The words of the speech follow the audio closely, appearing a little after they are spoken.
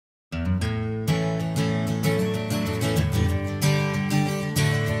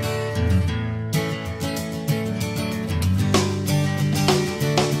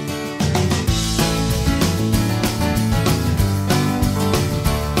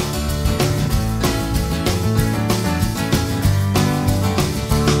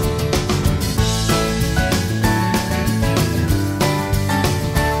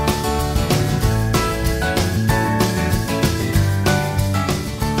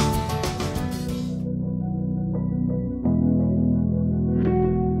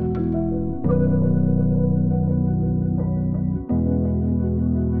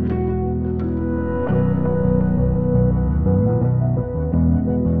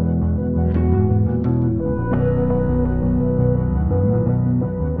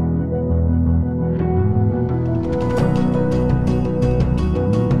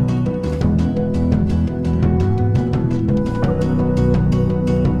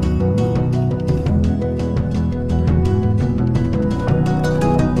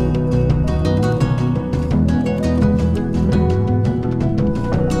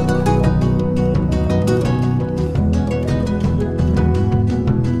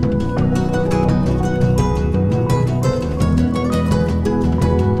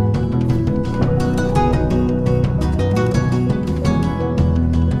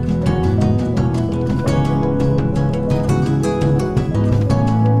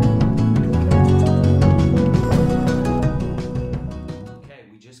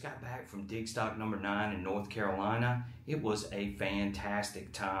Digstock number 9 in North Carolina. It was a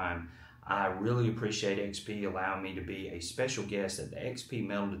fantastic time. I really appreciate XP allowing me to be a special guest at the XP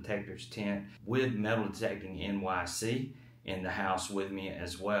Metal Detectors tent with Metal Detecting NYC in the house with me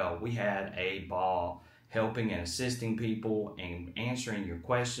as well. We had a ball helping and assisting people and answering your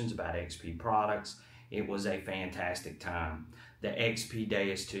questions about XP products. It was a fantastic time. The XP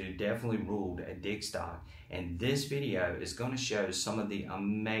Deus 2 definitely ruled at Digstock, and this video is going to show some of the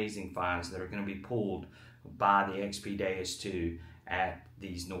amazing finds that are going to be pulled by the XP Deus 2 at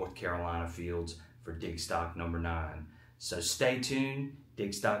these North Carolina fields for Digstock number 9. So stay tuned.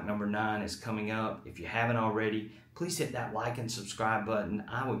 Digstock number 9 is coming up. If you haven't already, please hit that like and subscribe button.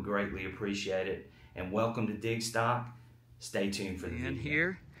 I would greatly appreciate it. And welcome to Digstock. Stay tuned for the video.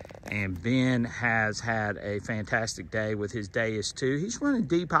 Here. And Ben has had a fantastic day with his Deus 2. He's running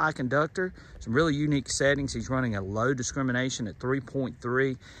deep high conductor, some really unique settings. He's running a low discrimination at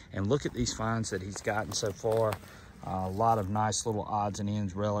 3.3. And look at these finds that he's gotten so far. A lot of nice little odds and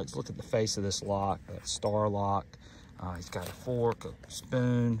ends relics. Look at the face of this lock, that star lock. He's got a fork, a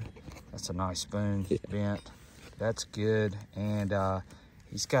spoon. That's a nice spoon, bent. That's good. And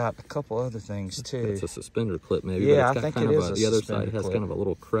he's got a couple other things too. It's a suspender clip maybe. Yeah, but it's got kind of the other side has kind of a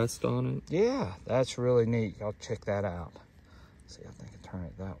little crest on it. Yeah, that's really neat. I'll check that out. See, I think I turn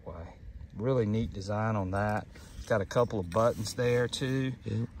it that way. Really neat design on that. It's got a couple of buttons there too.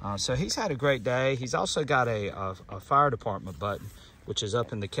 Yeah. So he's had a great day. He's also got a fire department button, which is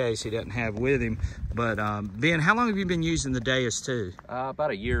up in the case he doesn't have with him. But Ben, how long have you been using the Deus 2? About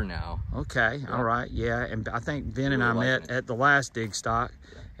a year now. Okay, yeah. All right, yeah. And I think Ben and I met at the last Digstock,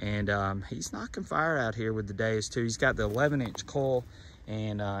 and he's knocking fire out here with the Deus 2. He's got the 11-inch coil,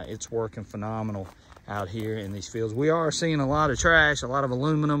 and it's working phenomenal out here in these fields. We are seeing a lot of trash, a lot of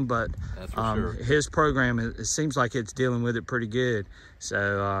aluminum, but his program, it seems like it's dealing with it pretty good.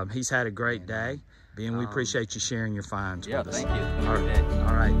 So he's had a great day. Ben, we appreciate you sharing your finds with us. Yeah, thank you.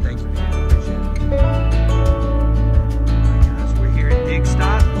 All right, thank you, Ben. Appreciate it. All right, guys, we're here at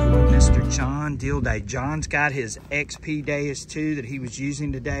Digstock with Mr. John Dilday. John's got his XP Deus 2 that he was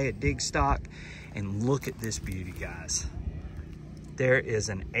using today at Digstock. And look at this beauty, guys. There is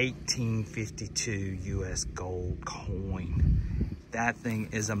an 1852 U.S. gold coin. That thing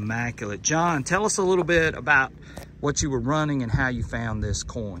is immaculate. John, tell us a little bit about what you were running and how you found this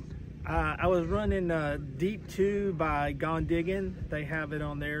coin. I was running Deep 2 by Gone Digging. They have it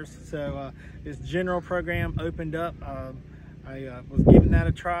on theirs. So this general program opened up. I was giving that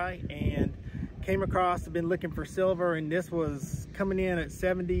a try and came across, I've been looking for silver, and this was coming in at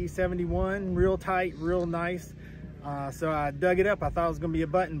 70, 71, real tight, real nice. So I dug it up. I thought it was going to be a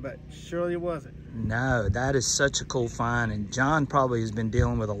button, but surely it wasn't. No, that is such a cool find. And John probably has been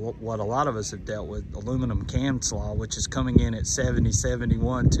dealing with what a lot of us have dealt with, aluminum cam slaw, which is coming in at 70,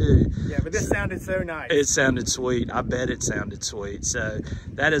 71 too. Yeah, but this sounded so nice. It sounded sweet. I bet it sounded sweet. So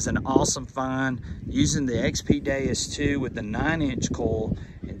that is an awesome find using the XP Deus 2 with the 9-inch coil.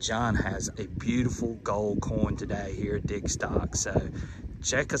 And John has a beautiful gold coin today here at Digstock. So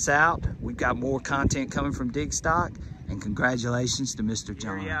check us out. We've got more content coming from Digstock. And congratulations to Mr.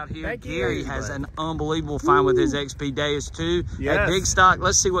 John. Out here. Thank Gary you. has an unbelievable find with his XP Deus 2 at Digstock.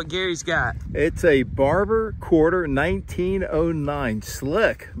 Let's see what Gary's got. It's a Barber quarter 1909.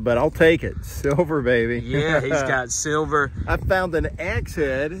 Slick, but I'll take it. Silver, baby. Yeah, he's got silver. I found an axe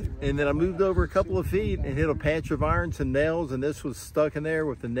head, and then I moved over a couple of feet and hit a patch of irons and nails, and this was stuck in there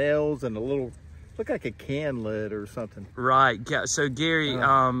with the nails and a little, looked like a can lid or something. Right. So Gary,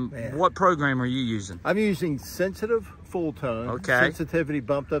 what program are you using? I'm using sensitive full tone. Okay. Sensitivity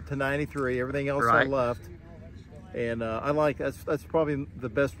bumped up to 93. Everything else I left. And I like, that's probably the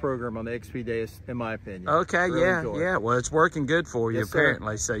best program on the XP Deus in my opinion. Okay, really yeah. Well, it's working good for you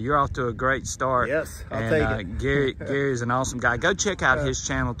apparently. Sir. So you're off to a great start. Yes, I'll take it. Gary's an awesome guy. Go check out his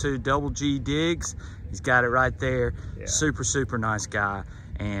channel too, Double G Digs. He's got it right there. Yeah. Super nice guy.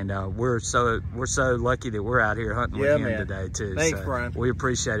 And we're so lucky that we're out here hunting with him today too. Thanks, Brian. We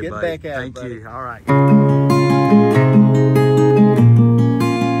appreciate it, buddy. Thank you. All right.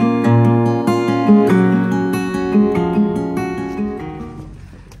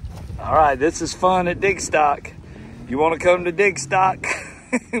 All right, this is fun at Digstock. You want to come to Digstock?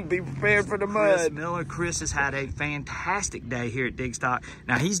 Be prepared for the mud. Chris Miller. Chris has had a fantastic day here at Digstock.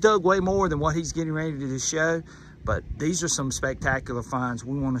 Now, he's dug way more than what he's getting ready to show, but these are some spectacular finds.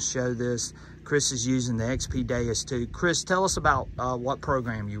 We want to show this. Chris is using the XP Deus 2. Chris, tell us about what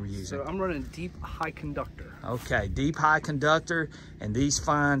program you were using. So I'm running deep high conductor. Okay, deep high conductor, and these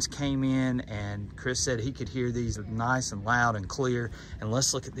finds came in, and Chris said he could hear these nice and loud and clear. And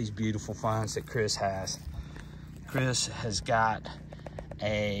let's look at these beautiful finds that Chris has. Chris has got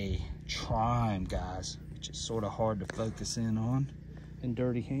a trying, guys, which is sort of hard to focus in on. And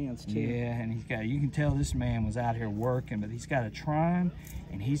dirty hands too. Yeah, and he's got, you can tell this man was out here working, but he's got a trine,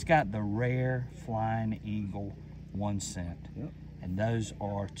 and he's got the rare Flying Eagle 1 cent. Yep. And those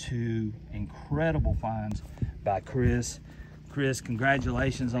are two incredible finds by Chris. Chris,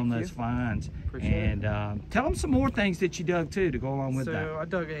 congratulations on those finds. Appreciate and tell them some more things that you dug too to go along with that. So I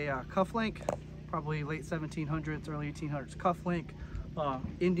dug a cufflink, probably late 1700s, early 1800s cufflink,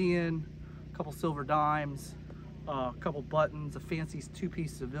 Indian, a couple silver dimes, a couple buttons, a fancy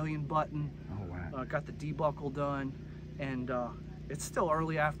 2-piece civilian button. Oh, wow. Got the debuckle done, and it's still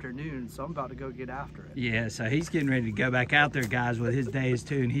early afternoon, so I'm about to go get after it. Yeah, so he's getting ready to go back out there, guys, with his days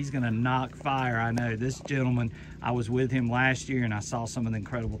too, and he's gonna knock fire. I know this gentleman, I was with him last year, and I saw some of the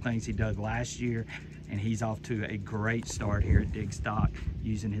incredible things he dug last year, and he's off to a great start here at Digstock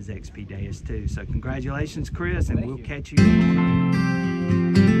using his XP Deus too. So congratulations, Chris, and we'll catch you tomorrow.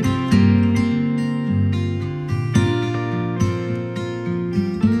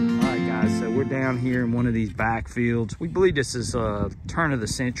 We're down here in one of these backfields. We believe this is a turn of the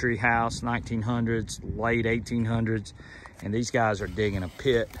century house, 1900s, late 1800s, and these guys are digging a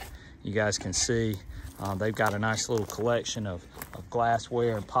pit. You guys can see they've got a nice little collection of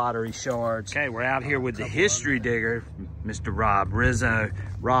glassware and pottery shards. Okay, we're out here with the history digger, Mr. Rob Rizzo.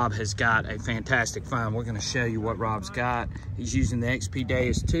 Rob has got a fantastic find. We're gonna show you what Rob's got. He's using the XP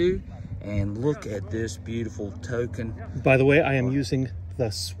Deus 2, and look at this beautiful token. By the way, I am using the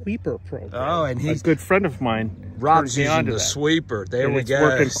sweeper program. Oh, and he's a good friend of mine. Rob's using the sweeper. There we go. It's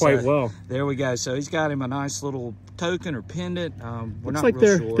working quite well. There we go. So he's got him a nice little token or pendant. We're Looks not like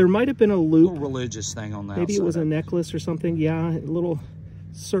real sure. there might have been a loop. A little religious thing on that. Maybe it was a necklace or something. Yeah, a little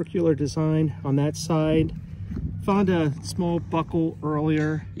circular design on that side. Found a small buckle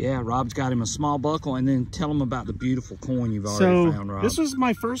earlier. Yeah, Rob's got him a small buckle, and then tell him about the beautiful coin you've already found, Rob. This was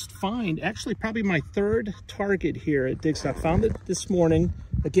my first find, actually probably my third target here at Digstock. Found it this morning,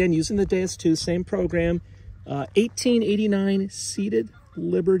 again, using the Deus 2, same program. 1889 seated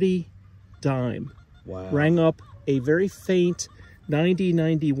Liberty dime. Wow. Rang up a very faint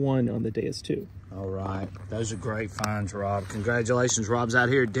 9091 on the Deus 2. All right, those are great finds, Rob. Congratulations. Rob's out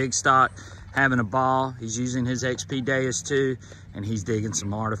here at Digstock having a ball. He's using his XP Deus 2, and he's digging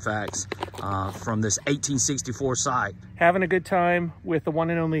some artifacts from this 1864 site. Having a good time with the one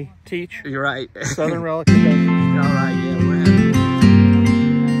and only Teach. You're right. Southern Relic. All right, yeah, we're having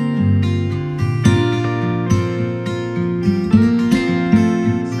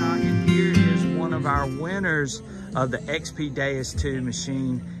Digstock, and here is one of our winners of the XP Deus 2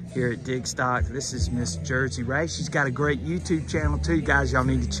 machine here at Digstock. This is Miss Jersey Ray. She's got a great YouTube channel too, guys. Y'all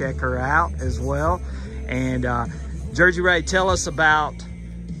need to check her out as well. And Jersey Ray, tell us about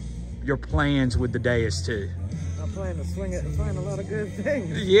your plans with the Deus 2. I plan to swing it and find a lot of good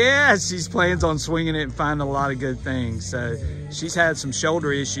things. Yeah, she's plans on swinging it and finding a lot of good things. So she's had some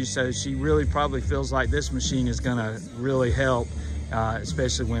shoulder issues, so she really probably feels like this machine is gonna really help.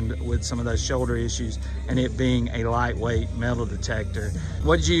 Especially with some of those shoulder issues, and it being a lightweight metal detector.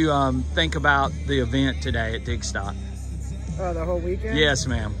 What did you think about the event today at Digstock? The whole weekend? Yes,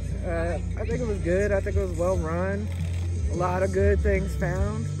 ma'am. I think it was good. I think it was well run. A lot of good things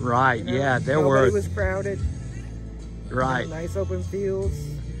found. Right, you know? yeah, there Nobody were. was crowded. Right. You know, nice open fields.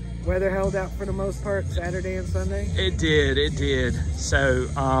 Weather held out for the most part Saturday and Sunday. It did, it did. So,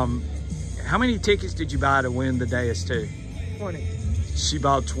 how many tickets did you buy to win the Deus 2? 20. She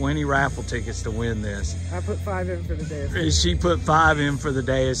bought 20 raffle tickets to win this. I put 5 in for the Deus. She put 5 in for the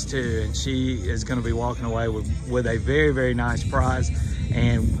Deus 2, and she is going to be walking away with a very, very nice prize.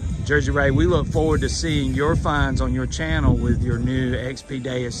 And Jersey Ray, we look forward to seeing your finds on your channel with your new XP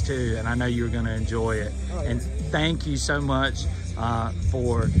Deus 2, and I know you're going to enjoy it. Oh, yeah. And thank you so much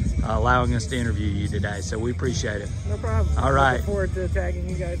for allowing us to interview you today. So we appreciate it. No problem. All right. Looking forward to tagging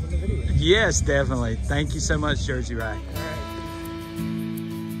you guys in the video. Yes, definitely. Thank you so much, Jersey Ray. All right.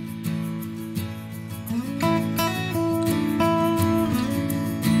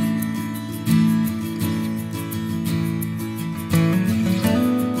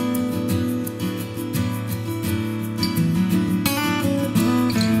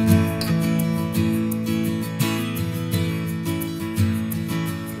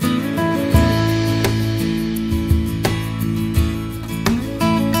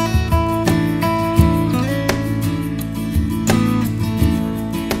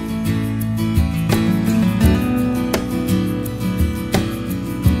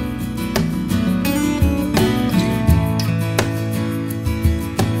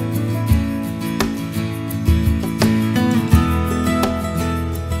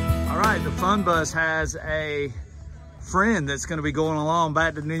 Bus has a friend that's going to be going along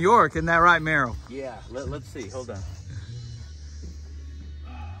back to New York. Isn't that right, Merrill? Yeah, let's see. Hold on.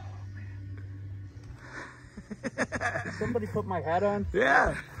 Somebody put my hat on?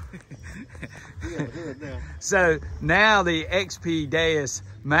 Yeah. Yeah, do it now. So now the XP Deus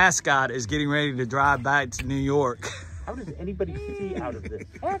mascot is getting ready to drive back to New York. How does anybody see out of this?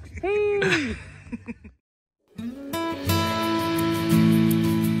 XP!